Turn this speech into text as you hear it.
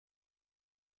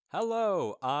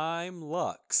Hello, I'm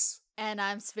Lux. And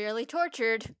I'm severely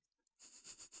tortured.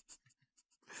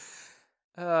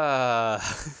 Uh,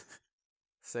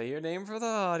 say your name for the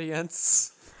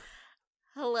audience.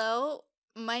 Hello,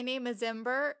 my name is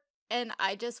Ember, and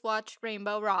I just watched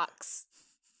Rainbow Rocks.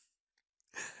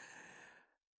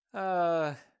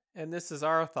 And this is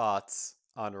our thoughts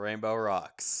on Rainbow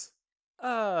Rocks.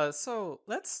 So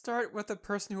let's start with the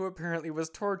person who apparently was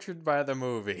tortured by the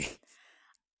movie.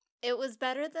 It was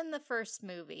better than the first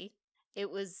movie. It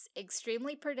was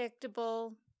extremely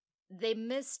predictable. They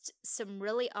missed some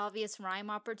really obvious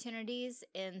rhyme opportunities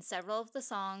in several of the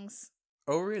songs.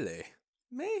 Oh, really?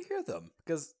 May I hear them?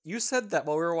 Because you said that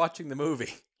while we were watching the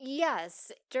movie.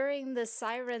 Yes, during the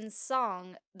Sirens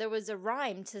song, there was a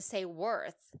rhyme to say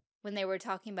worth. When they were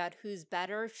talking about who's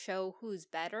better, show who's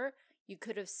better, you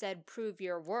could have said prove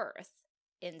your worth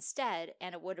instead,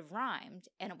 and it would have rhymed,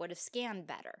 and it would have scanned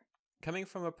better. Coming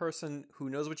from a person who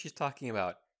knows what she's talking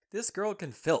about, this girl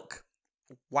can filk.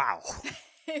 Wow.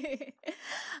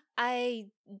 I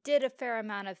did a fair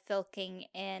amount of filking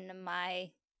in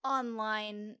my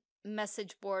online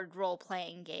message board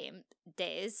role-playing game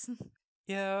days.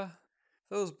 Yeah,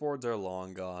 those boards are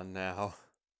long gone now.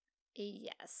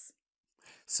 Yes.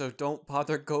 So don't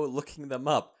bother go looking them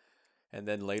up. And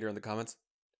then later in the comments,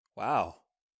 wow,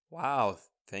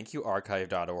 thank you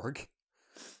archive.org.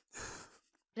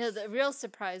 No, the real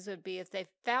surprise would be if they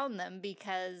found them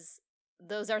because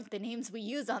those aren't the names we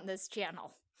use on this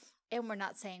channel. And we're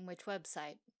not saying which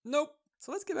website. Nope.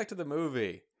 So let's get back to the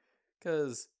movie.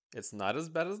 Because it's not as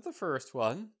bad as the first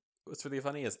one. What's really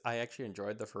funny is I actually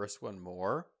enjoyed the first one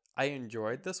more. I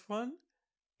enjoyed this one,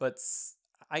 but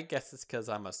I guess it's because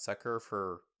I'm a sucker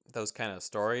for those kind of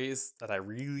stories that I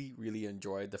really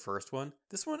enjoyed the first one.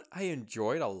 This one I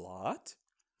enjoyed a lot,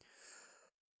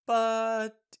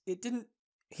 but it didn't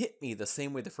hit me the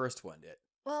same way the first one did.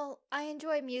 Well, I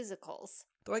enjoy musicals.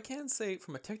 Though I can say,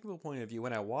 from a technical point of view,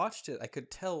 when I watched it, I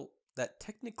could tell that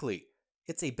technically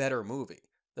it's a better movie.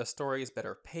 The story is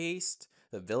better paced,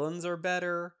 the villains are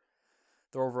better,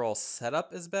 the overall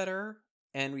setup is better,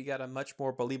 and we got a much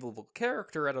more believable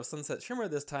character out of Sunset Shimmer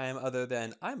this time, other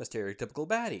than I'm a stereotypical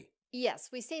baddie. Yes,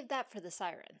 we saved that for the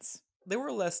Sirens. They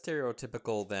were less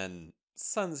stereotypical than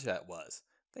Sunset was.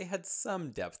 They had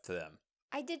some depth to them.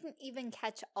 I didn't even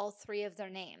catch all three of their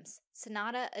names.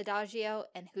 Sonata, Adagio,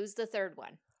 and who's the third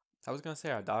one? I was going to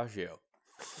say Adagio.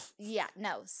 Yeah,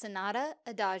 no, Sonata,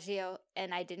 Adagio,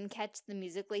 and I didn't catch the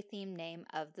musically themed name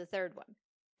of the third one.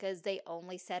 Because they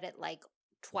only said it like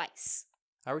twice.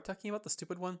 Are we talking about the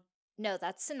stupid one? No,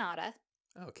 that's Sonata.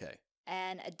 Okay.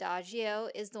 And Adagio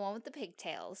is the one with the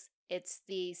pigtails. It's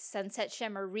the Sunset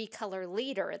Shimmer recolor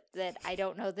leader that I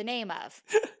don't know the name of.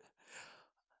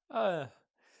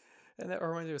 And that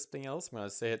reminds me of something else. I'm going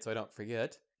to say it so I don't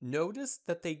forget. Notice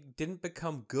that they didn't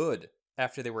become good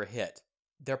after they were hit.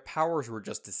 Their powers were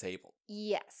just disabled.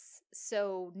 Yes,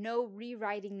 so no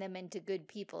rewriting them into good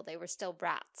people. They were still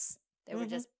brats. They were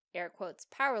just, air quotes,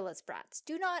 powerless brats.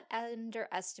 Do not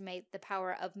underestimate the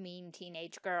power of mean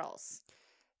teenage girls.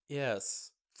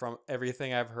 Yes, from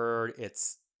everything I've heard,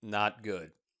 it's not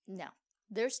good. No,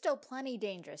 they're still plenty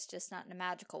dangerous, just not in a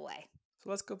magical way. So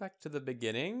let's go back to the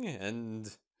beginning and...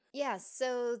 Yeah,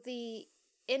 so the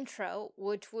intro,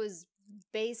 which was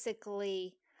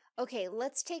basically, okay,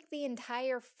 let's take the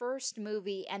entire first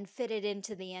movie and fit it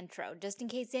into the intro, just in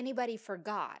case anybody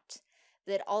forgot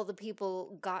that all the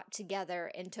people got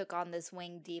together and took on this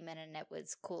winged demon and it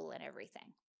was cool and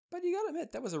everything. But you gotta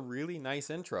admit, that was a really nice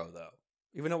intro, though.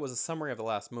 Even though it was a summary of the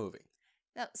last movie.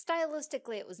 Now,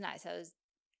 stylistically, it was nice.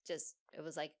 It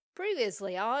was like,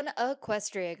 previously on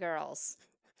Equestria Girls.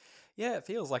 Yeah, it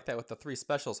feels like that with the 3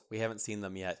 specials. We haven't seen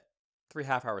them yet. 3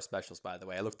 half-hour specials, by the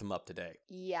way. I looked them up today.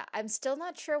 Yeah, I'm still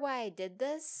not sure why I did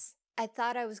this. I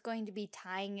thought I was going to be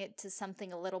tying it to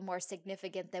something a little more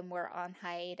significant than we're on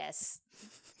hiatus.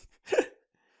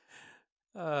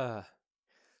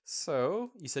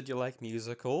 So, you said you like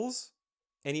musicals.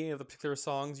 Any of the particular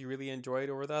songs you really enjoyed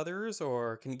over the others,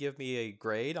 or can you give me a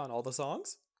grade on all the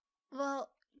songs? Well,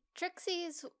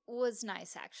 Trixie's was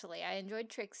nice, actually. I enjoyed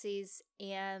Trixie's,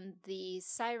 and the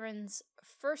Sirens'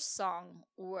 first song,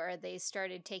 where they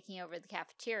started taking over the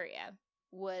cafeteria,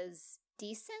 was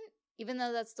decent. Even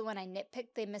though that's the one I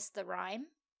nitpicked, they missed the rhyme.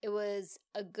 It was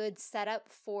a good setup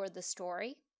for the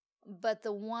story. But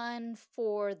the one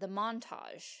for the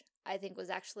montage, I think, was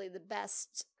actually the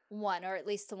best one, or at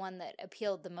least the one that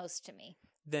appealed the most to me.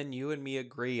 Then you and me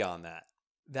agree on that.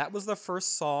 That was the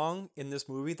first song in this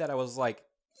movie that I was like,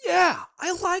 yeah,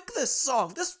 I like this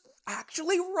song. This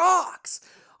actually rocks.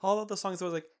 All of the songs I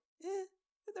was like,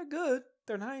 they're good.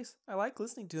 They're nice. I like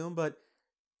listening to them. But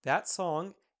that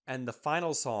song And the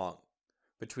final song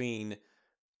between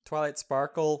Twilight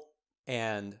Sparkle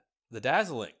and the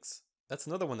Dazzlings. That's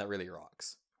another one that really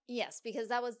rocks. Yes, because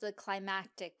that was the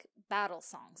climactic battle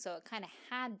song, so it kind of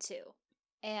had to.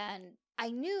 And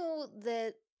I knew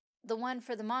that the one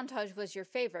for the montage was your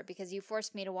favorite because you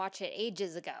forced me to watch it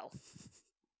ages ago.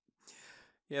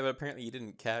 Yeah, but apparently you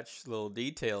didn't catch little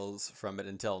details from it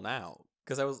until now.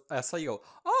 Because I saw you go,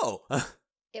 oh!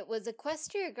 It was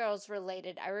Equestria Girls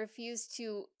related. I refused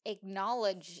to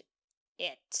acknowledge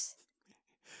it.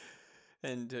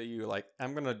 And you were like,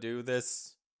 I'm gonna do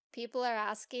this. People are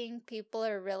asking. People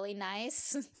are really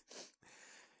nice.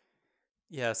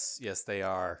 Yes, they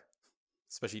are.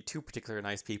 Especially two particular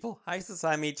nice people. Hi,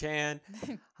 Sasami-chan.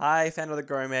 Hi, Fan of the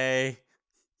Gourmet.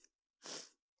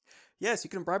 Yes, you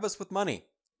can bribe us with money.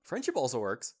 Friendship also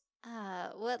works.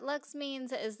 What Lux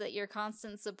means is that your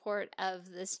constant support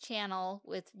of this channel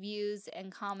with views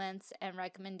and comments and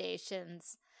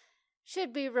recommendations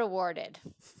should be rewarded.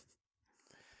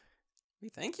 We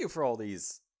thank you for all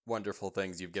these wonderful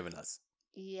things you've given us.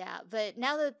 Yeah, but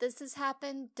now that this has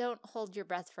happened, don't hold your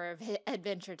breath for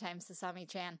Adventure Time,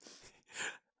 Sasami-chan.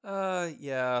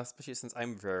 Yeah, especially since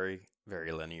I'm very,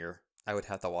 very linear. I would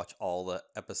have to watch all the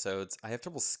episodes. I have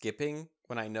trouble skipping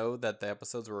when I know that the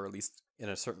episodes were released in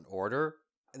a certain order.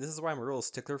 And this is why I'm a real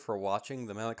stickler for watching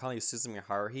the Melancholy Suzume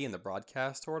Haruhi in the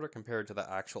broadcast order compared to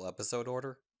the actual episode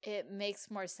order. It makes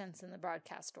more sense in the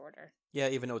broadcast order. Yeah,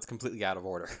 even though it's completely out of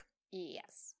order.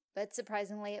 Yes, but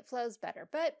surprisingly it flows better.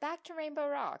 But back to Rainbow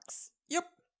Rocks. Yep.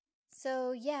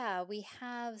 So yeah, we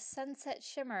have Sunset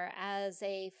Shimmer as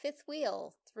a fifth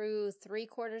wheel through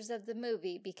 3/4 of the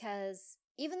movie because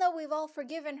even though we've all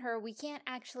forgiven her, we can't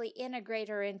actually integrate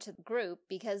her into the group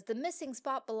because the missing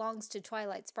spot belongs to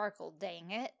Twilight Sparkle, dang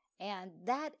it. And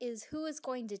that is who is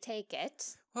going to take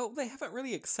it. Well, they haven't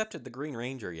really accepted the Green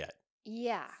Ranger yet.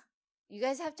 Yeah. You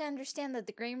guys have to understand that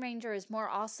the Green Ranger is more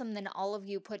awesome than all of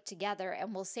you put together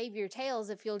and will save your tails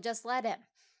if you'll just let him.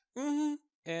 Mm-hmm.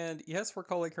 And yes, we're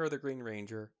calling her the Green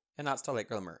Ranger and not Starlight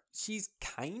Glimmer. She's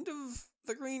kind of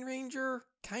the Green Ranger.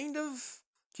 Kind of.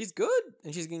 She's good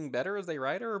and she's getting better as they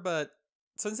write her, but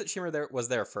Sunset Shimmer was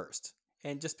there first.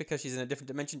 And just because she's in a different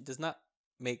dimension does not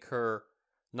make her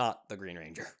not the Green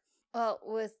Ranger. Well,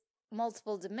 with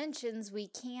multiple dimensions, we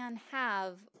can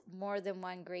have more than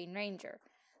one Green Ranger.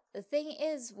 The thing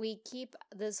is, we keep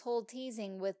this whole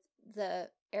teasing with the,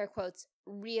 air quotes,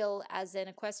 real, as in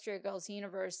Equestria Girls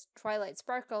universe, Twilight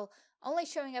Sparkle, only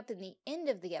showing up in the end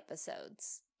of the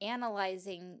episodes,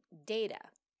 analyzing data,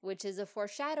 which is a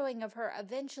foreshadowing of her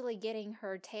eventually getting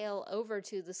her tail over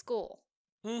to the school.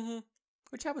 Mm-hmm.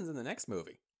 Which happens in the next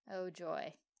movie. Oh,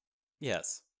 joy.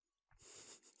 Yes.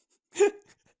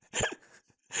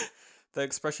 The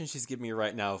expression she's giving me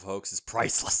right now, folks, is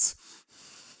priceless.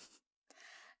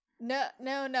 No,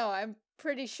 I'm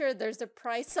pretty sure there's a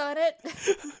price on it.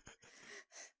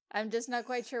 I'm just not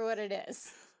quite sure what it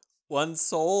is. 1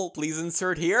 soul, please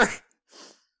insert here.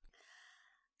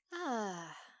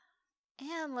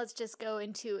 And let's just go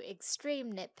into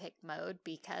extreme nitpick mode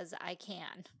because I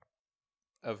can.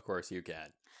 Of course you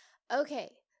can.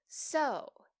 Okay,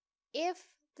 so if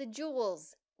the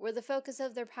jewels were the focus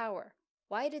of their power,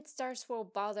 why did Star Swirl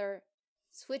bother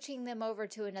switching them over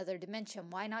to another dimension?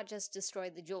 Why not just destroy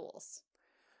the jewels?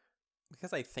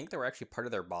 Because I think they were actually part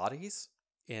of their bodies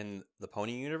in the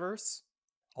Pony universe.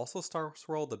 Also, Star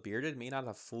Swirl the Bearded may not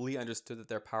have fully understood that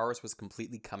their powers was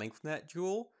completely coming from that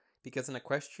jewel, because in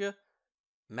Equestria,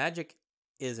 magic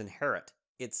is inherent.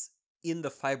 It's in the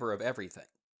fiber of everything.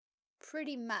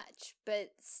 Pretty much,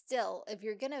 but still, if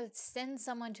you're gonna send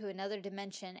someone to another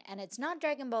dimension, and it's not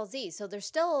Dragon Ball Z, so they're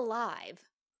still alive,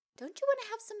 don't you want to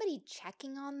have somebody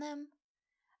checking on them?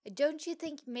 Don't you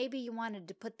think maybe you wanted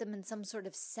to put them in some sort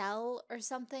of cell or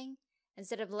something,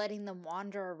 instead of letting them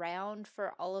wander around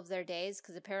for all of their days,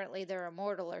 because apparently they're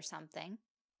immortal or something?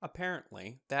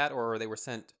 Apparently, that or they were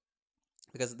sent,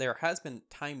 because there has been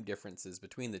time differences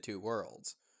between the two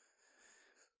worlds.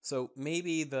 So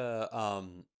maybe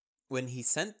when he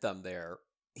sent them there,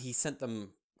 he sent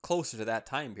them closer to that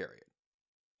time period.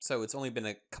 So it's only been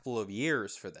a couple of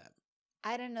years for them.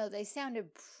 I don't know, they sounded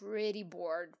pretty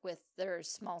bored with their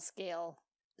small-scale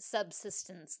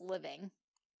subsistence living.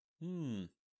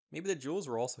 Maybe the jewels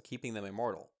were also keeping them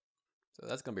immortal. So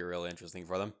that's going to be really interesting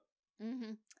for them.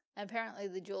 Apparently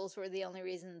the jewels were the only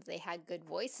reason they had good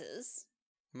voices.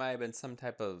 Might have been some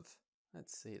type of,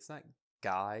 let's see, it's not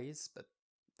guise, but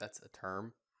that's a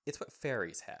term. It's what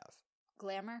fairies have.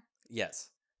 Glamour? Yes.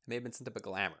 It may have been some type of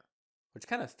glamour, which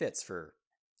kind of fits for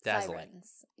dazzling.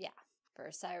 Sirens, yeah. For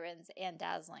Sirens and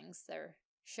Dazzlings, their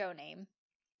show name.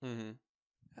 It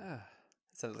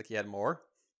sounded like you had more.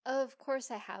 Of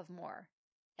course I have more.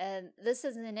 And this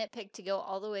is a nitpick to go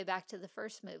all the way back to the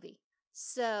first movie.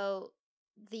 So,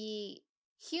 the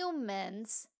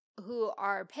humans who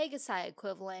are Pegasi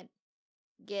equivalent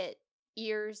get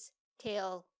ears,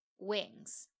 tail,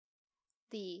 wings.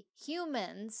 The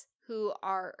humans who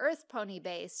are Earth Pony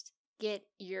based get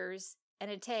ears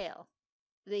and a tail.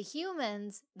 The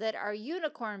humans that are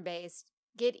unicorn based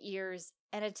get ears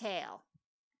and a tail.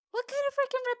 What kind of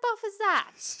freaking ripoff is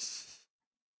that?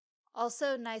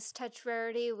 Also, nice touch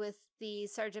rarity with the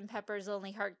Sgt. Pepper's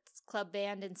Lonely Hearts Club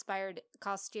Band inspired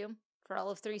costume for all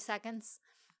of 3 seconds.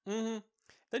 Mm-hmm.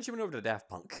 Then she went over to Daft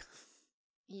Punk.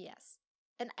 Yes.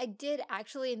 And I did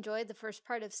actually enjoy the first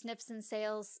part of Snips and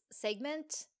Sales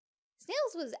segment.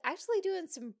 Snails was actually doing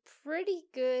some pretty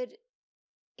good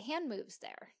hand moves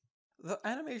there. The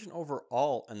animation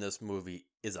overall in this movie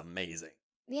is amazing.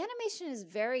 The animation is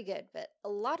very good, but a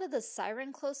lot of the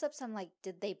siren close-ups, I'm like,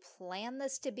 did they plan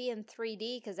this to be in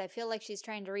 3D? Because I feel like she's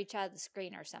trying to reach out of the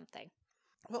screen or something.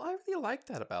 Well, I really like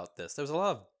that about this. There was a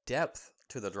lot of depth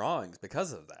to the drawings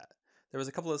because of that. There was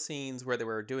a couple of scenes where they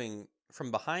were doing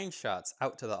from behind shots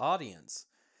out to the audience,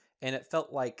 and it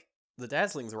felt like the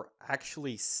Dazzlings were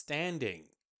actually standing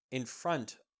in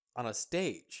front on a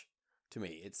stage to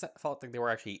me. It felt like they were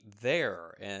actually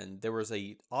there, and there was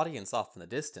a audience off in the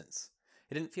distance.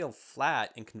 It didn't feel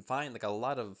flat and confined like a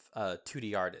lot of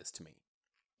 2D art is to me.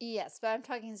 Yes, but I'm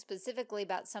talking specifically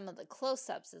about some of the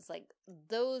close-ups. It's like,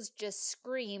 those just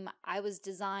scream, I was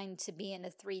designed to be in a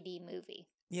 3D movie.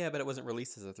 Yeah, but it wasn't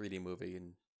released as a 3D movie.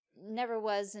 And never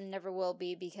was and never will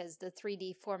be because the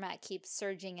 3D format keeps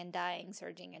surging and dying,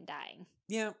 surging and dying.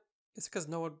 Yeah, it's because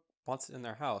no one wants it in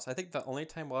their house. I think the only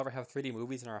time we'll ever have 3D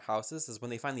movies in our houses is when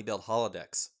they finally build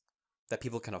holodecks that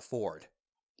people can afford.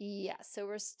 Yeah, so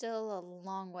we're still a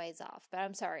long ways off. But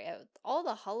I'm sorry, all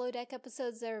the holodeck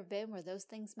episodes there have been where those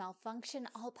things malfunction,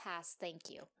 I'll pass, thank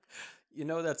you. You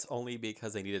know that's only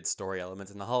because they needed story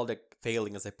elements, and the holodeck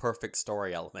failing is a perfect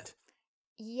story element.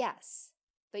 Yes,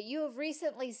 but you have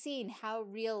recently seen how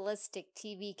realistic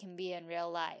TV can be in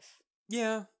real life.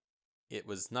 Yeah, it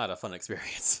was not a fun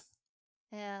experience.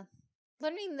 Yeah.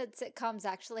 Learning that sitcoms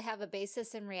actually have a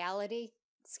basis in reality,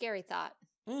 scary thought.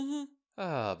 Mm-hmm.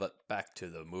 But back to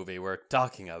the movie we're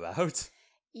talking about.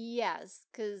 Yes,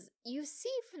 because you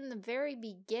see from the very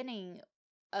beginning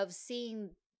of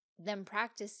seeing them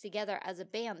practice together as a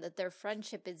band that their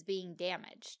friendship is being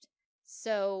damaged.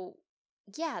 So,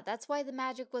 yeah, that's why the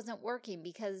magic wasn't working,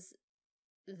 because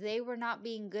they were not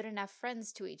being good enough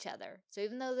friends to each other. So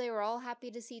even though they were all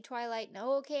happy to see Twilight and,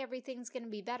 oh, okay, everything's going to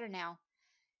be better now,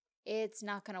 it's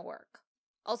not going to work.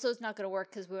 Also, it's not going to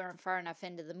work because we weren't far enough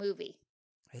into the movie.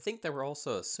 I think they were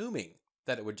also assuming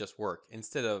that it would just work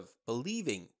instead of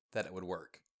believing that it would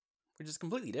work, which is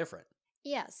completely different.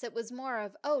 Yes, it was more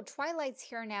of, oh, Twilight's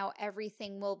here now,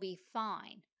 everything will be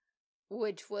fine.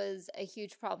 Which was a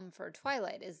huge problem for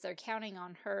Twilight, is they're counting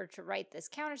on her to write this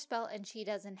counterspell and she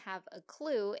doesn't have a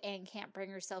clue and can't bring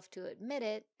herself to admit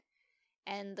it.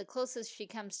 And the closest she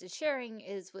comes to sharing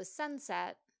is with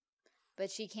Sunset,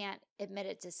 but she can't admit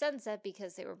it to Sunset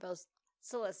because they were both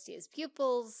Celestia's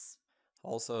pupils.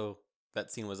 Also,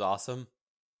 that scene was awesome.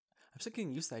 I'm still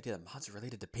getting used to the idea that Maud's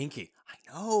related to Pinkie. I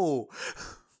know!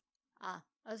 I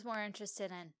was more interested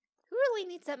in, who really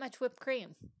needs that much whipped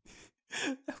cream?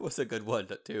 That was a good one,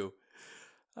 too.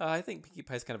 I think Pinkie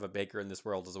Pie's kind of a baker in this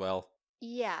world as well.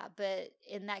 Yeah, but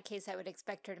in that case, I would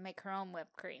expect her to make her own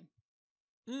whipped cream.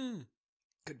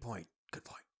 Good point. Good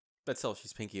point. But still,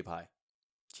 she's Pinkie Pie.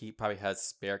 She probably has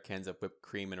spare cans of whipped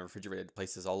cream in refrigerated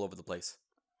places all over the place.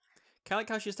 Kind of like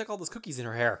how she stuck all those cookies in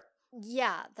her hair.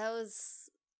 Yeah, that was...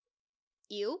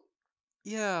 ew?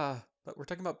 Yeah, but we're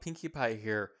talking about Pinkie Pie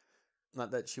here.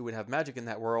 Not that she would have magic in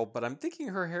that world, but I'm thinking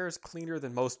her hair is cleaner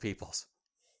than most people's.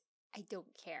 I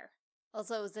don't care.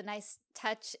 Also, it was a nice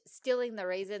touch stealing the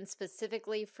raisin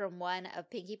specifically from one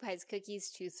of Pinkie Pie's cookies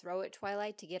to throw at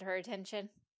Twilight to get her attention.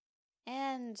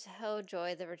 And, oh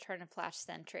joy, the return of Flash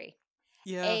Sentry.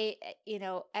 Yeah.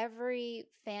 Every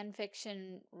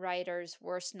fanfiction writer's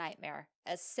worst nightmare.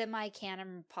 A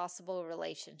semi-canon possible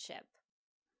relationship.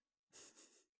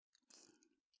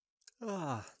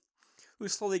 Who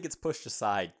slowly gets pushed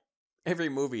aside. Every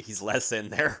movie he's less in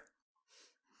there.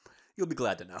 You'll be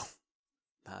glad to know.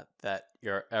 Not that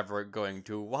you're ever going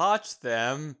to watch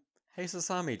them. Hey,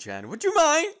 Sasami-chan, would you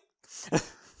mind?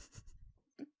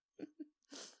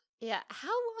 Yeah, how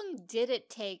long did it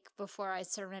take before I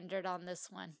surrendered on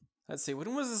this one? Let's see,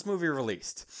 when was this movie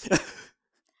released?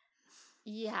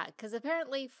 Yeah, because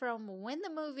apparently from when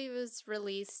the movie was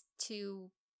released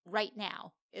to right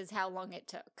now is how long it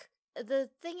took. The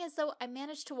thing is, though, I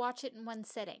managed to watch it in one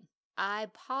sitting. I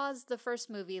paused the first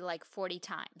movie like 40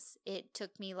 times. It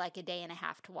took me like a day and a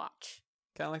half to watch.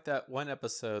 Kind of like that one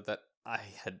episode that I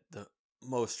had the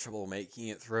most trouble making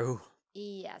it through.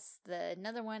 Yes,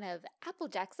 another one of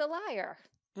Applejack's a liar.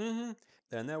 Mm-hmm.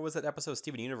 Then there was that episode of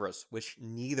Steven Universe, which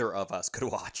neither of us could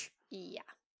watch. Yeah.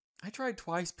 I tried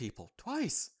twice, people.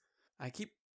 Twice. I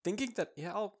keep thinking that,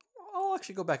 yeah, I'll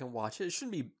actually go back and watch it. It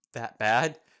shouldn't be that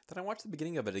bad. Then I watched the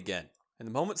beginning of it again. And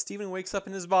the moment Steven wakes up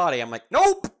in his body, I'm like,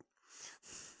 nope!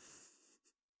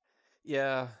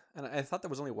 Yeah, and I thought there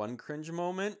was only one cringe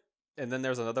moment. And then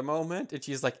there's another moment, and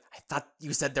she's like, I thought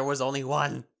you said there was only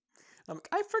one. I'm like,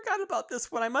 I forgot about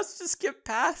this one. I must just skip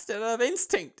past it of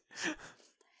instinct.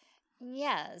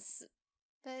 Yes.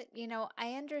 But,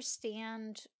 I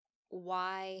understand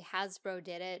why Hasbro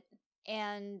did it.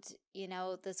 And,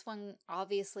 this one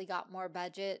obviously got more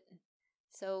budget.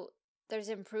 So there's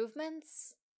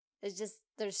improvements.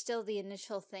 There's still the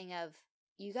initial thing of,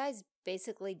 you guys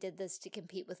basically did this to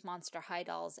compete with Monster High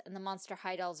Dolls, and the Monster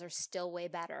High Dolls are still way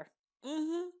better.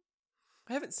 Mm-hmm.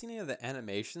 I haven't seen any of the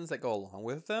animations that go along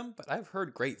with them, but I've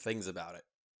heard great things about it.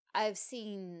 I've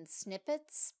seen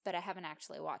snippets, but I haven't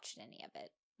actually watched any of it.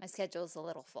 My schedule's a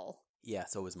little full. Yeah,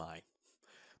 so is mine.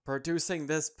 Producing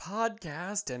this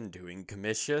podcast and doing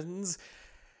commissions.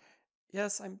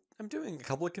 Yes, I'm doing a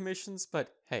couple of commissions,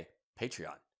 but hey,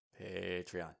 Patreon.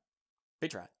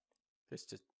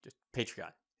 Just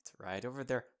Patreon. It's right over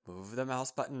there. Move the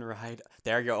mouse button right.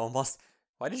 There you almost.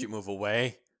 Why did you move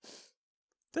away?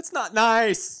 That's not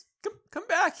nice. Come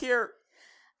back here.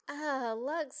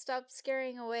 Lug, stop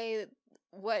scaring away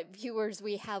what viewers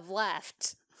we have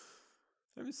left.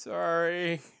 I'm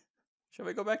sorry. Shall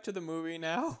we go back to the movie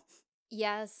now?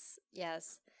 Yes.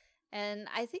 And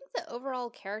I think the overall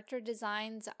character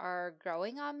designs are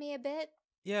growing on me a bit.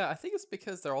 Yeah, I think it's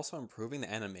because they're also improving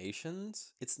the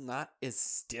animations. It's not as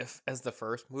stiff as the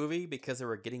first movie because they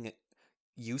were getting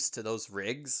used to those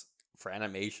rigs for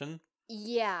animation.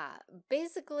 Yeah,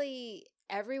 basically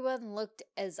everyone looked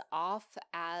as off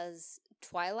as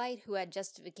Twilight, who had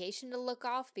justification to look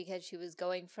off because she was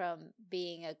going from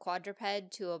being a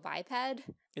quadruped to a biped.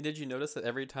 And did you notice that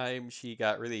every time she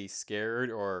got really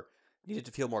scared or needed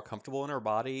to feel more comfortable in her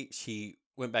body, she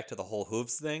went back to the whole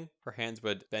hooves thing? Her hands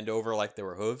would bend over like they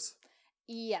were hooves?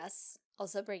 Yes,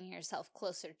 also bringing herself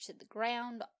closer to the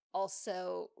ground,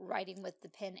 also riding with the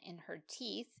pin in her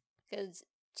teeth, because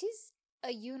she's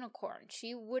a unicorn.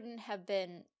 She wouldn't have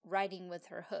been riding with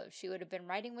her hooves. She would have been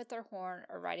riding with her horn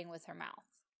or riding with her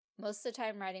mouth. Most of the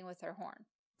time riding with her horn.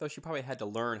 Though she probably had to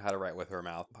learn how to write with her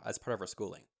mouth as part of her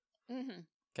schooling. Mm-hmm.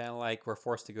 Kind of like we're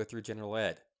forced to go through general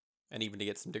ed. And even to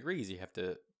get some degrees, you have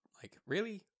to, like,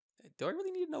 really? Do I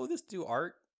really need to know this to do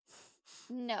art?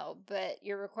 No, but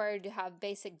you're required to have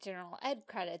basic general ed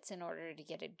credits in order to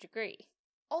get a degree.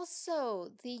 Also,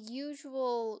 the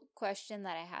usual question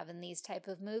that I have in these type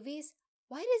of movies,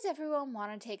 why does everyone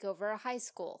want to take over a high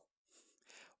school?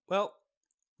 Well,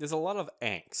 there's a lot of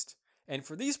angst. And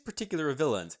for these particular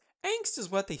villains, angst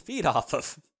is what they feed off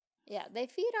of. Yeah, they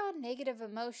feed on negative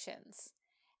emotions.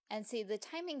 And see, the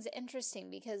timing's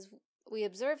interesting because we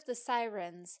observe the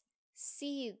sirens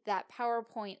see that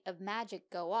PowerPoint of magic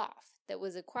go off that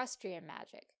was equestrian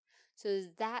magic. So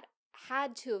that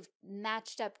had to have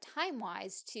matched up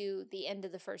time-wise to the end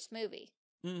of the first movie.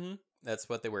 Mm-hmm. That's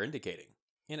what they were indicating.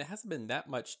 And it hasn't been that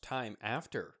much time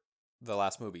after the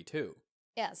last movie, too.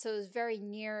 Yeah, so it was very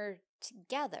near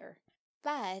together.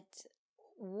 But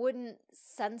wouldn't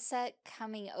sunset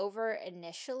coming over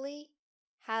initially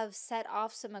have set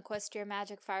off some equestrian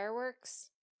magic fireworks?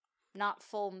 Not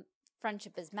full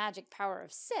friendship is magic power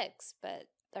of 6, but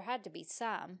there had to be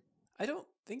some. I don't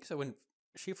think so. When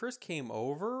she first came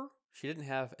over, she didn't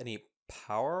have any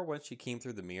power once she came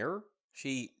through the mirror.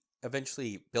 She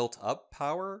eventually built up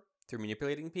power through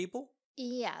manipulating people.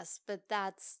 Yes, but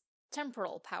that's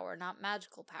temporal power, not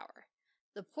magical power.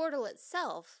 The portal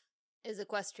itself is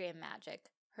equestrian magic.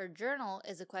 Her journal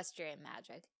is equestrian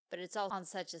magic, but it's all on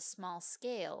such a small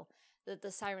scale that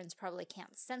the sirens probably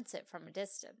can't sense it from a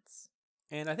distance.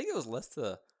 And I think it was less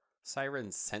the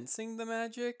sirens sensing the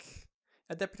magic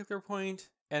at that particular point,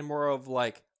 and more of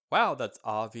like, wow, that's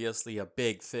obviously a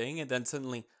big thing, and then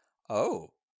suddenly, oh,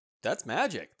 that's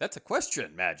magic. That's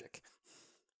equestrian magic.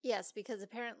 Yes, because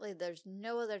apparently there's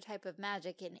no other type of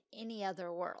magic in any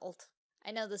other world.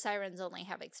 I know the sirens only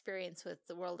have experience with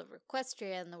the world of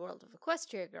Equestria and the world of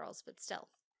Equestria Girls, but still.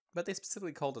 But they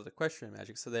specifically called it equestrian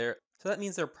magic, so that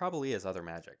means there probably is other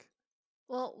magic.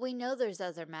 Well, we know there's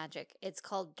other magic. It's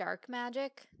called dark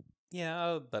magic.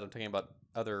 Yeah, but I'm talking about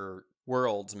other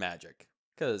worlds magic.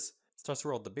 Because Star's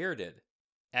World the Bearded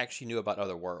actually knew about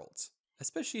other worlds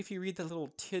Especially if you read the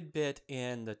little tidbit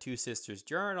in the Two Sisters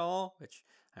Journal, which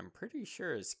I'm pretty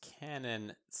sure is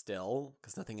canon still,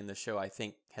 because nothing in the show, I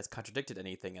think, has contradicted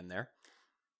anything in there.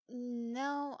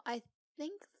 No, I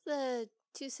think the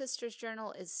Two Sisters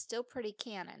Journal is still pretty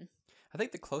canon. I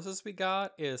think the closest we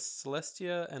got is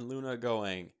Celestia and Luna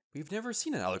going, "We've never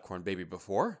seen an alicorn baby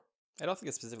before." I don't think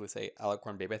it specifically say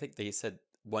alicorn baby. I think they said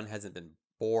one hasn't been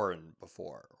born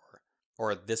before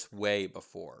or this way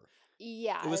before.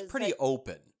 Yeah, It was it's pretty like,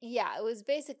 open. yeah, it was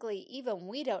basically, even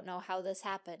we don't know how this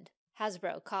happened.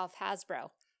 Hasbro, cough,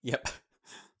 Hasbro. Yep.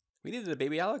 We needed a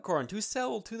baby alicorn to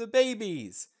sell to the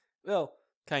babies. Well,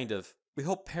 kind of. We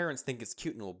hope parents think it's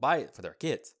cute and will buy it for their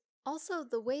kids. Also,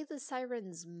 the way the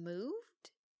sirens moved,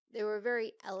 they were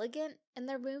very elegant in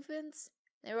their movements.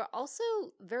 They were also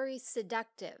very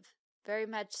seductive. Very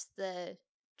much the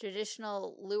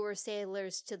traditional lure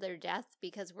sailors to their death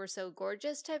because we're so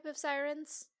gorgeous type of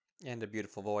sirens. And a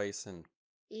beautiful voice and...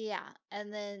 Yeah,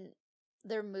 and then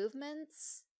their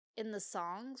movements in the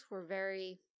songs were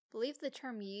very, I believe the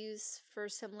term used for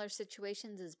similar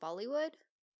situations is Bollywood.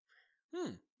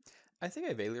 I think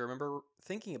I vaguely remember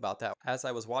thinking about that as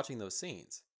I was watching those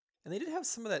scenes. And they did have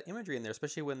some of that imagery in there,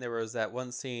 especially when there was that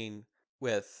one scene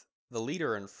with the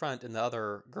leader in front and the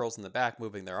other girls in the back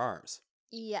moving their arms.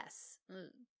 Yes,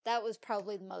 that was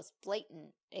probably the most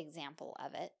blatant example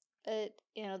of it.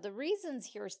 The reasons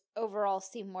here overall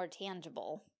seem more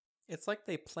tangible. It's like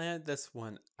they planned this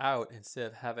one out instead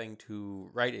of having to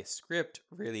write a script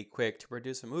really quick to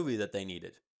produce a movie that they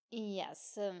needed.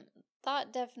 Yes,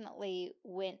 thought definitely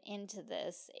went into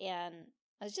this, and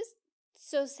I was just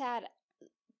so sad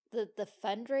that the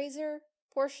fundraiser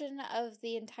portion of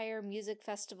the entire music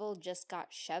festival just got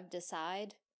shoved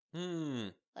aside.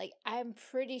 Like, I'm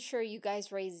pretty sure you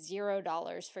guys raised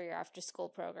 $0 for your after-school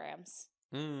programs.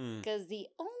 Because the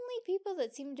only people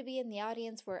that seemed to be in the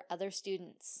audience were other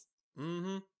students. I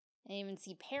didn't even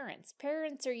see parents.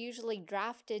 Parents are usually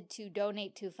drafted to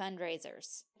donate to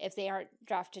fundraisers if they aren't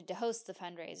drafted to host the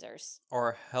fundraisers.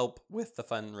 Or help with the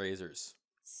fundraisers.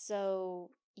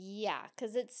 So, yeah,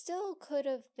 because it still could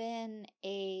have been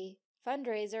a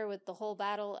fundraiser with the whole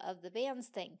Battle of the Bands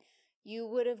thing. You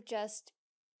would have just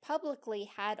publicly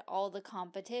had all the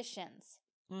competitions,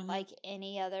 like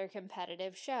any other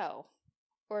competitive show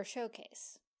or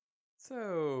showcase.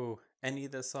 So, any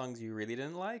of the songs you really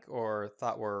didn't like or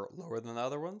thought were lower than the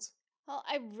other ones? Well,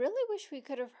 I really wish we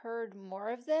could have heard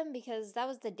more of them because that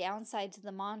was the downside to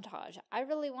the montage. I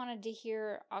really wanted to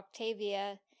hear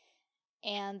Octavia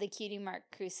and the Cutie Mark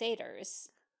Crusaders.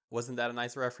 Wasn't that a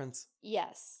nice reference?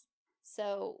 Yes.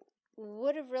 So,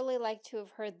 would have really liked to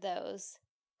have heard those.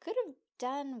 Could have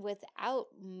done without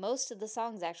most of the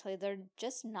songs, actually. They're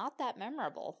just not that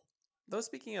memorable. Though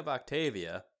speaking of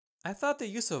Octavia, I thought the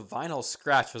use of vinyl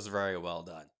scratch was very well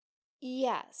done.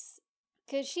 Yes,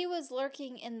 because she was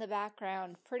lurking in the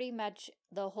background pretty much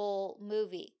the whole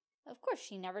movie. Of course,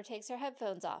 she never takes her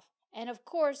headphones off. And of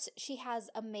course, she has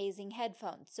amazing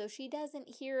headphones, so she doesn't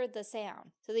hear the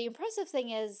sound. So the impressive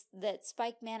thing is that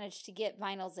Spike managed to get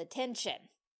Vinyl's attention.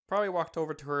 Probably walked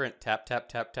over to her and tap, tap,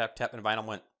 tap, tap, tap, and Vinyl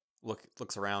went,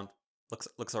 looks around, looks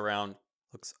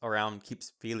around,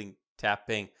 keeps feeling,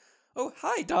 tapping. "Oh,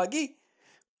 hi, doggy."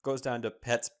 Goes down to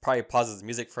pets, probably pauses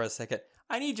music for a second.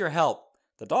 "I need your help.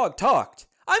 The dog talked.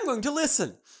 I'm going to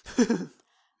listen."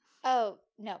 Oh,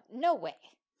 no way.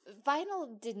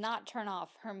 Vinyl did not turn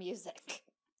off her music.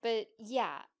 But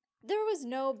yeah, there was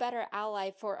no better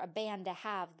ally for a band to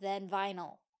have than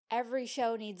Vinyl. Every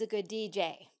show needs a good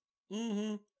DJ.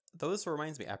 Though this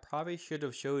reminds me, I probably should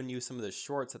have shown you some of the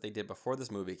shorts that they did before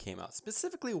this movie came out.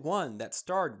 Specifically one that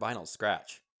starred Vinyl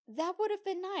Scratch. That would have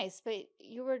been nice, but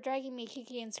you were dragging me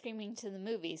kicking and screaming to the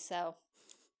movie, so...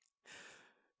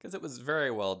 Because it was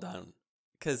very well done.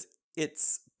 Because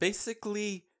it's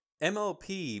basically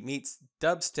MLP meets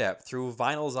dubstep through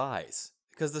Vinyl's eyes.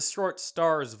 Because the short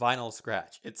stars Vinyl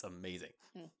Scratch. It's amazing.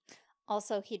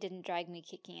 Also, he didn't drag me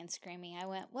kicking and screaming. I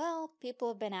went, well, people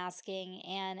have been asking,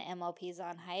 and MLP's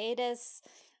on hiatus.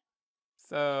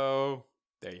 So,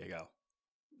 there you go.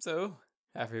 So,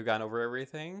 have you gone over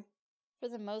everything? For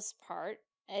the most part,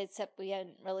 except we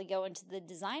didn't really go into the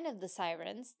design of the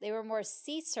sirens. They were more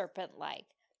sea serpent-like.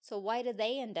 So why do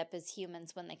they end up as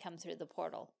humans when they come through the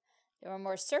portal? They were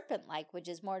more serpent-like, which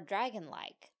is more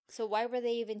dragon-like. So why were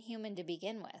they even human to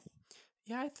begin with?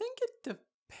 Yeah, I think it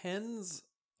depends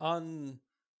on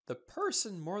the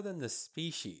person more than the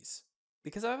species.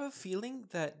 Because I have a feeling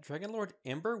that Dragon Lord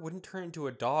Ember wouldn't turn into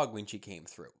a dog when she came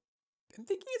through. I'm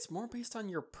thinking it's more based on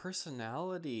your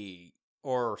personality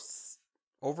or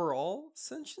overall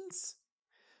sentience.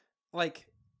 Like,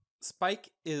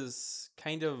 Spike is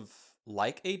kind of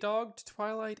like a dog to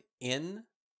Twilight in.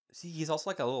 See, he's also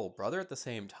like a little brother at the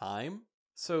same time.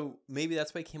 So maybe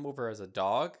that's why he came over as a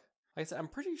dog. Like I said, I'm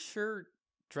pretty sure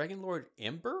Dragon Lord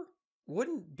Ember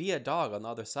wouldn't be a dog on the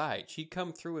other side. She'd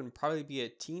come through and probably be a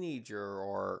teenager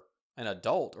or an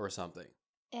adult or something.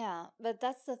 Yeah, but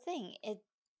that's the thing. It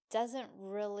doesn't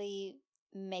really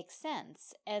make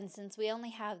sense. And since we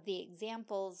only have the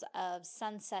examples of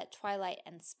Sunset, Twilight,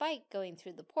 and Spike going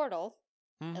through the portal,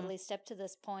 at Mm-hmm. least up to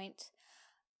this point,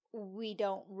 we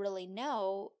don't really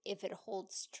know if it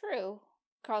holds true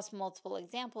across multiple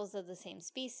examples of the same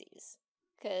species.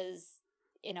 Because,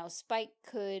 Spike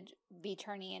could be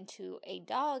turning into a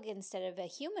dog instead of a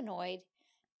humanoid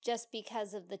just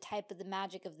because of the type of the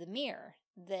magic of the mirror,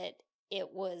 that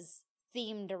it was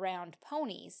themed around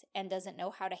ponies and doesn't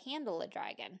know how to handle a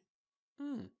dragon.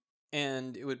 Hmm.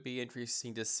 And it would be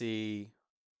interesting to see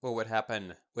what would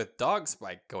happen with Dog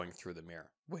Spike going through the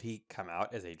mirror. Would he come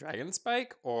out as a Dragon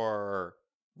Spike or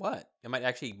what? It might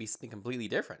actually be something completely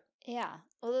different. Yeah.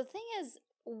 Well, the thing is,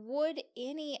 would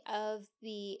any of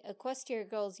the Equestria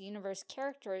Girls universe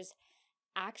characters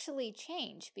actually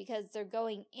change because they're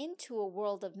going into a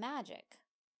world of magic?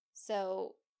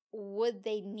 So, would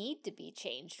they need to be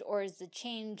changed, or is the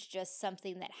change just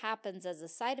something that happens as a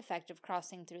side effect of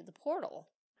crossing through the portal?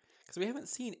 Because we haven't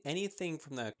seen anything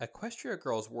from the Equestria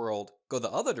Girls world go the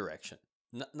other direction.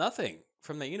 Nothing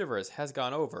from the universe has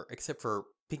gone over except for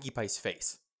Pinkie Pie's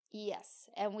face. Yes,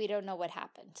 and we don't know what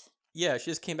happened. Yeah,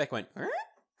 she just came back and went, "Huh?"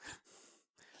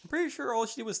 I'm pretty sure all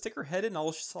she did was stick her head in.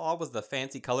 All she saw was the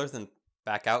fancy colors and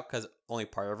back out because only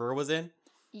part of her was in.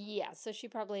 Yeah, so she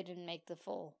probably didn't make the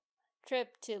full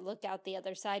trip to look out the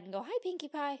other side and go, "Hi, Pinkie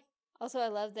Pie." Also, I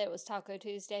love that it was Taco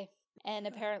Tuesday. And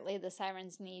apparently the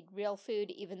sirens need real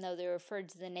food, even though they referred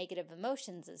to the negative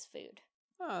emotions as food.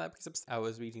 Oh, that brings up. I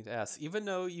was meaning to ask. Even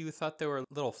though you thought they were a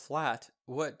little flat,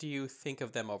 what do you think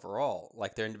of them overall?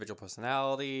 Like their individual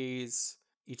personalities,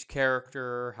 each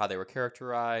character, how they were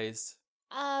characterized?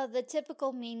 The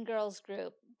typical Mean Girls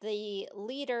group. The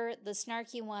leader, the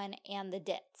snarky one, and the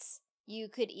ditz. You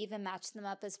could even match them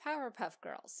up as Powerpuff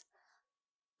Girls.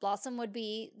 Blossom would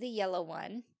be the yellow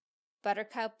one.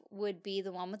 Buttercup would be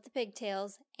the one with the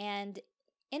pigtails. And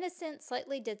innocent,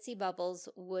 slightly ditzy Bubbles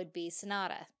would be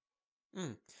Sonata.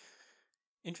 Hmm.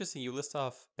 Interesting. You list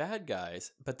off bad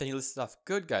guys, but then you listed off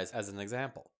good guys as an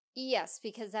example. Yes,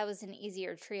 because that was an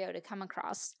easier trio to come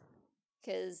across.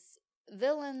 Because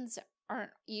villains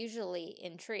aren't usually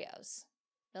in trios.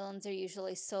 Villains are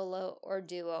usually solo or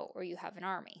duo, or you have an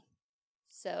army.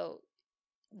 So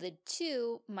the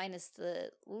two minus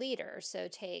the leader, so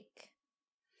take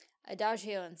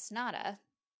Adagio and Sonata,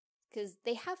 because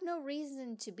they have no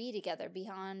reason to be together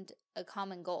beyond a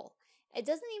common goal. It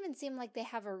doesn't even seem like they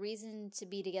have a reason to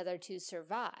be together to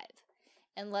survive,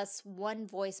 unless one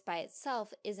voice by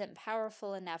itself isn't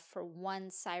powerful enough for one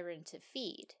siren to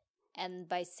feed. And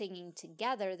by singing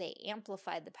together, they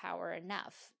amplify the power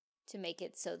enough to make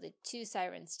it so the two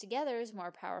sirens together is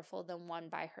more powerful than one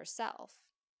by herself.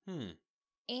 Hmm.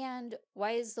 And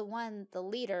why is the one the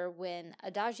leader when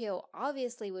Adagio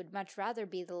obviously would much rather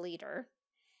be the leader?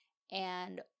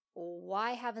 And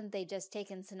why haven't they just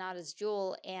taken Sonata's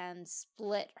jewel and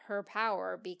split her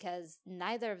power, because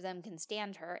neither of them can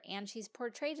stand her and she's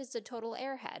portrayed as a total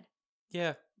airhead?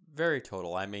 Yeah, very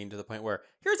total. I mean, to the point where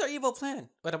here's our evil plan.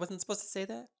 But I wasn't supposed to say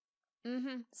that.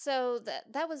 So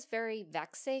that was very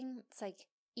vexing. It's like,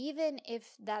 even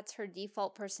if that's her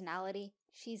default personality,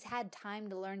 she's had time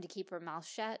to learn to keep her mouth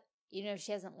shut. Even if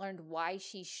she hasn't learned why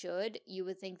she should, you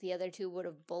would think the other two would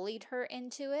have bullied her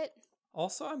into it.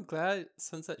 Also, I'm glad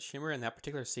Sunset Shimmer in that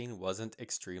particular scene wasn't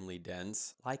extremely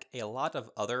dense, like a lot of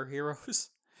other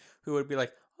heroes who would be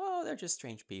like, oh, they're just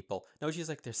strange people. No, she's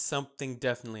like, there's something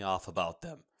definitely off about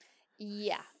them.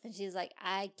 Yeah, and she's like,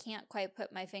 I can't quite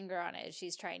put my finger on it.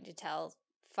 She's trying to tell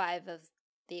 5 of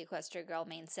the Equestria Girl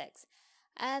main 6.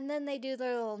 And then they do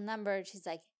their little number, and she's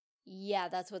like, yeah,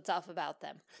 that's what's off about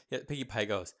them. Yeah, Piggy Pie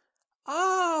goes,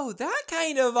 oh, that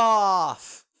kind of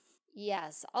off.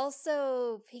 Yes,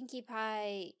 also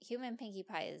human Pinkie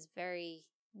Pie is very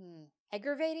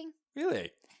aggravating.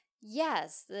 Really?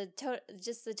 Yes,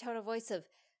 just the tone of voice of,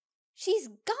 she's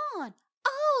gone.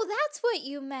 Oh, that's what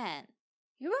you meant.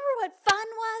 You remember what fun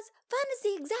was? Fun is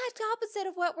the exact opposite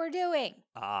of what we're doing.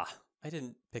 Ah, I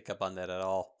didn't pick up on that at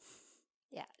all.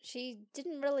 Yeah, she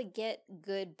didn't really get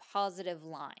good positive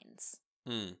lines.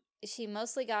 She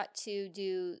mostly got to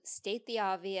do state the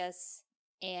obvious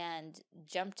and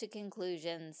jump to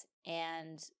conclusions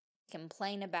and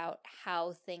complain about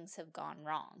how things have gone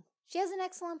wrong. She has an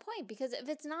excellent point, because if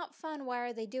it's not fun, why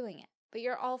are they doing it? But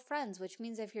you're all friends, which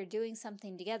means if you're doing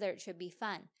something together, it should be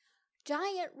fun.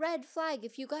 giant red flag.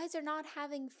 If you guys are not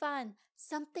having fun,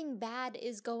 something bad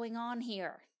is going on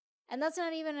here. And that's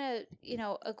not even a,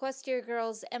 Equestria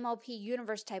Girls MLP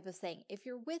universe type of thing. If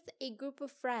you're with a group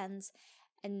of friends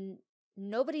and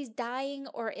nobody's dying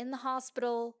or in the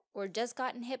hospital or just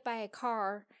gotten hit by a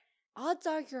car, odds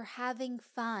are you're having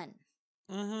fun.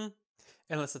 Mm-hmm.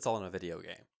 Unless it's all in a video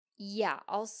game. Yeah,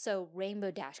 also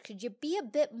Rainbow Dash. Could you be a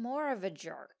bit more of a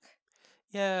jerk?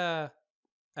 Yeah.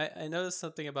 I noticed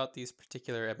something about these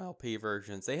particular MLP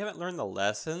versions. They haven't learned the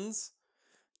lessons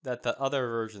that the other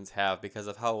versions have because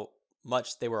of how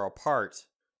much they were apart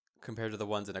compared to the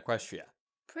ones in Equestria.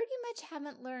 Pretty much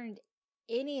haven't learned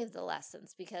any of the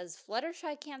lessons because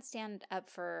Fluttershy can't stand up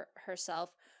for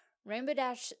herself. Rainbow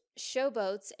Dash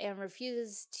showboats and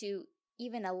refuses to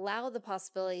even allow the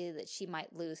possibility that she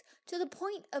might lose, to the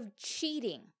point of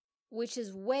cheating, which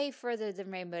is way further than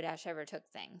Rainbow Dash ever took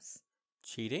things.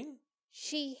 Cheating?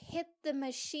 She hit the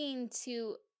machine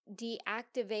to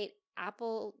deactivate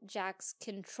Applejack's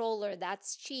controller.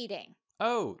 That's cheating.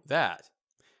 Oh, that.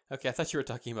 Okay, I thought you were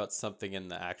talking about something in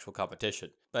the actual competition.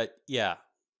 But yeah.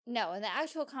 No, in the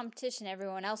actual competition,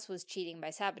 everyone else was cheating by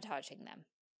sabotaging them.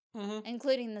 Mm-hmm.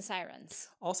 Including the sirens.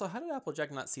 Also, how did Applejack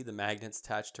not see the magnets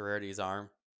attached to Rarity's arm?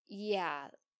 Yeah,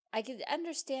 I could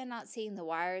understand not seeing the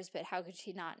wires, but how could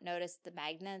she not notice the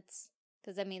magnets?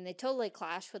 Because, I mean, they totally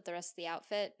clash with the rest of the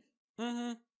outfit.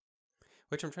 Mm-hmm.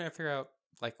 Which I'm trying to figure out,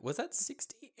 like, was that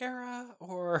 60 era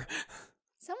or...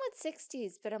 Somewhat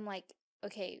 60s, but I'm like,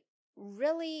 okay,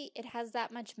 really? It has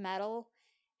that much metal?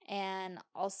 And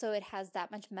also it has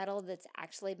that much metal that's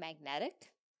actually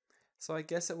magnetic? So I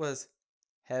guess it was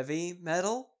heavy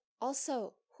metal?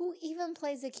 Also, who even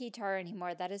plays a guitar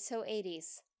anymore? That is so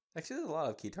 80s. Actually, there's a lot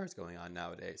of guitars going on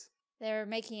nowadays. They're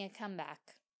making a comeback.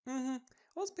 Mm-hmm.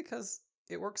 Well, it's because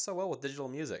it works so well with digital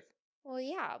music. Well,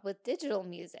 yeah, with digital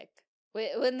music.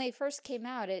 When they first came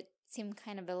out, it seemed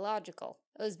kind of illogical.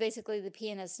 It was basically the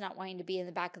pianist not wanting to be in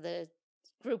the back of the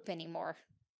group anymore.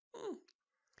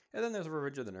 And then there's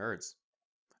Revenge of the Nerds.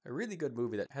 A really good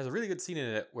movie that has a really good scene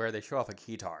in it where they show off a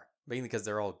guitar. Mainly because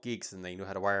they're all geeks and they knew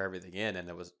how to wire everything in, and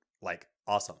it was, like,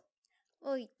 awesome.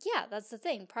 Well, yeah, that's the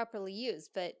thing, properly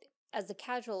used, but as a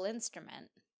casual instrument.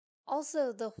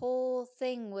 Also, the whole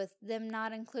thing with them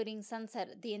not including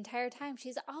Sunset the entire time.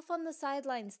 She's off on the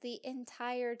sidelines the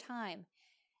entire time.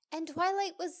 And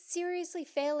Twilight was seriously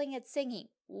failing at singing.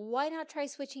 Why not try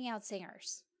switching out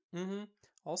singers? Mm-hmm.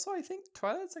 Also, I think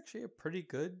Twilight's actually a pretty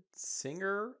good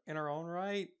singer in her own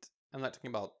right. I'm not talking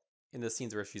about in the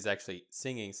scenes where she's actually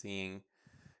singing,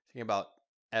 talking about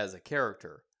as a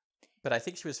character. But I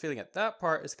think she was feeling at that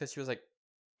part is because she was, like,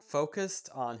 focused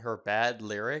on her bad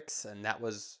lyrics, and that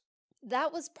was...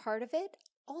 That was part of it.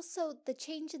 Also, the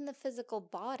change in the physical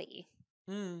body.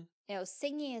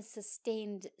 Singing is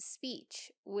sustained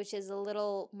speech, which is a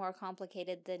little more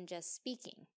complicated than just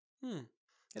speaking.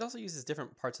 It also uses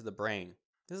different parts of the brain.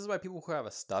 This is why people who have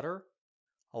a stutter,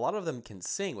 a lot of them can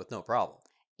sing with no problem.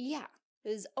 Yeah,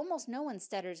 because almost no one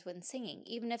stutters when singing,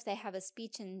 even if they have a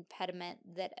speech impediment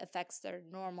that affects their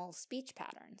normal speech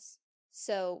patterns.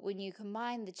 So when you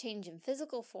combine the change in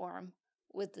physical form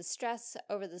with the stress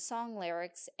over the song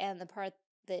lyrics and the part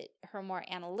that her more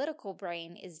analytical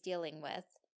brain is dealing with,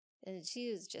 and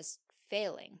she was just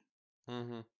failing.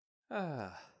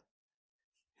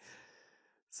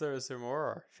 So is there more,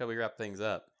 or shall we wrap things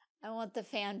up? I want the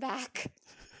fan back.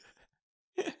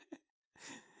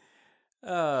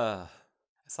 I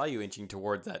saw you inching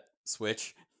towards that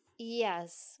switch.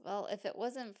 Yes. Well, if it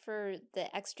wasn't for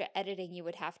the extra editing you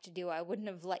would have to do, I wouldn't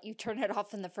have let you turn it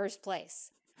off in the first place.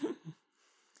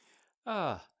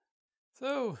 So,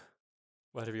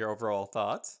 what are your overall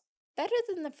thoughts? Better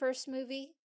than the first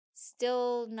movie.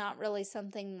 Still not really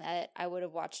something that I would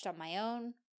have watched on my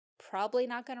own. Probably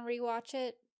not going to rewatch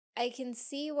it. I can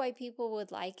see why people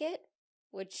would like it,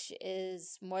 which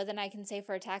is more than I can say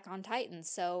for Attack on Titan.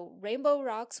 So Rainbow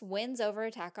Rocks wins over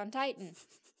Attack on Titan.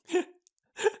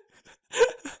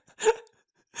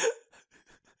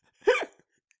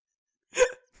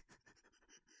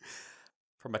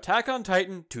 From Attack on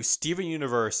Titan to Steven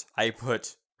Universe, I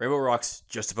put Rainbow Rocks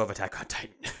just above Attack on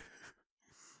Titan.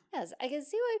 Yes, I can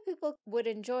see why people would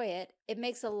enjoy it. It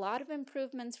makes a lot of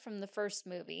improvements from the first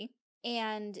movie.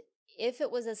 And if it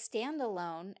was a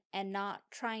standalone and not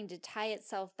trying to tie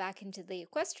itself back into the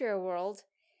Equestria world,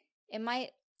 it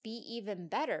might be even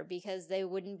better because they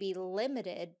wouldn't be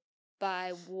limited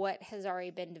by what has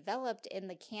already been developed in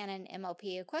the canon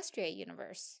MLP Equestria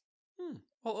universe.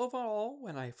 Well, overall,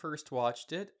 when I first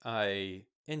watched it, I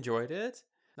enjoyed it.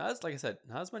 Like I said,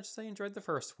 not as much as I enjoyed the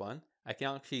first one. I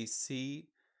can actually see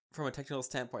from a technical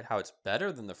standpoint, how it's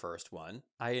better than the first one.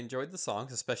 I enjoyed the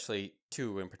songs, especially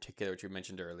two in particular, which you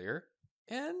mentioned earlier.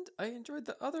 And I enjoyed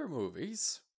the other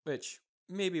movies, which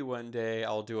maybe one day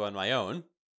I'll do on my own.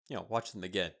 Watch them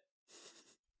again.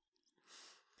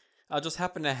 I'll just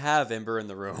happen to have Ember in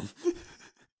the room.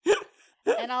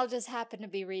 And I'll just happen to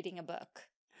be reading a book.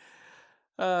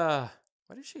 Why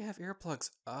does she have earplugs?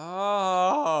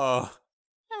 Oh.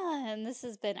 And this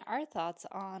has been our thoughts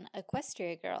on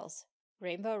Equestria Girls,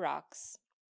 Rainbow Rocks.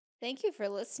 Thank you for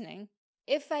listening.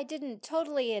 If I didn't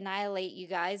totally annihilate you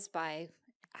guys by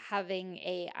having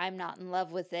a I'm not in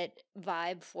love with it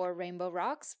vibe for Rainbow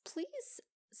Rocks, please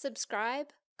subscribe,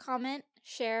 comment,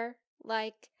 share,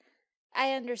 like.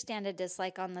 I understand a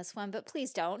dislike on this one, but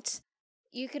please don't.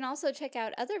 You can also check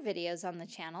out other videos on the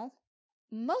channel.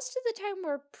 Most of the time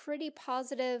we're pretty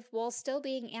positive while still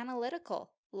being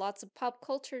analytical. Lots of pop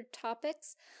culture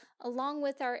topics, along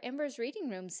with our Ember's Reading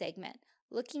Room segment,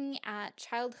 looking at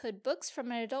childhood books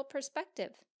from an adult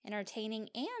perspective, entertaining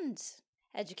and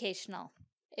educational.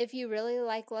 If you really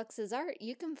like Lux's art,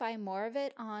 you can find more of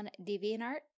it on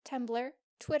DeviantArt, Tumblr,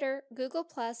 Twitter, Google+,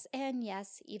 and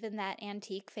yes, even that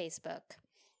antique Facebook.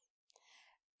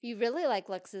 If you really like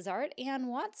Lux's art and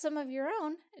want some of your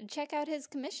own, check out his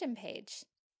commission page.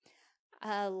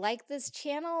 Like this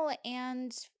channel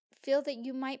and feel that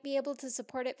you might be able to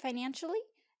support it financially?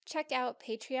 Check out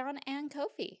Patreon and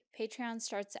Ko-fi. Patreon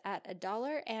starts at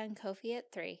 $1 and Ko-fi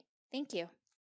at $3. Thank you.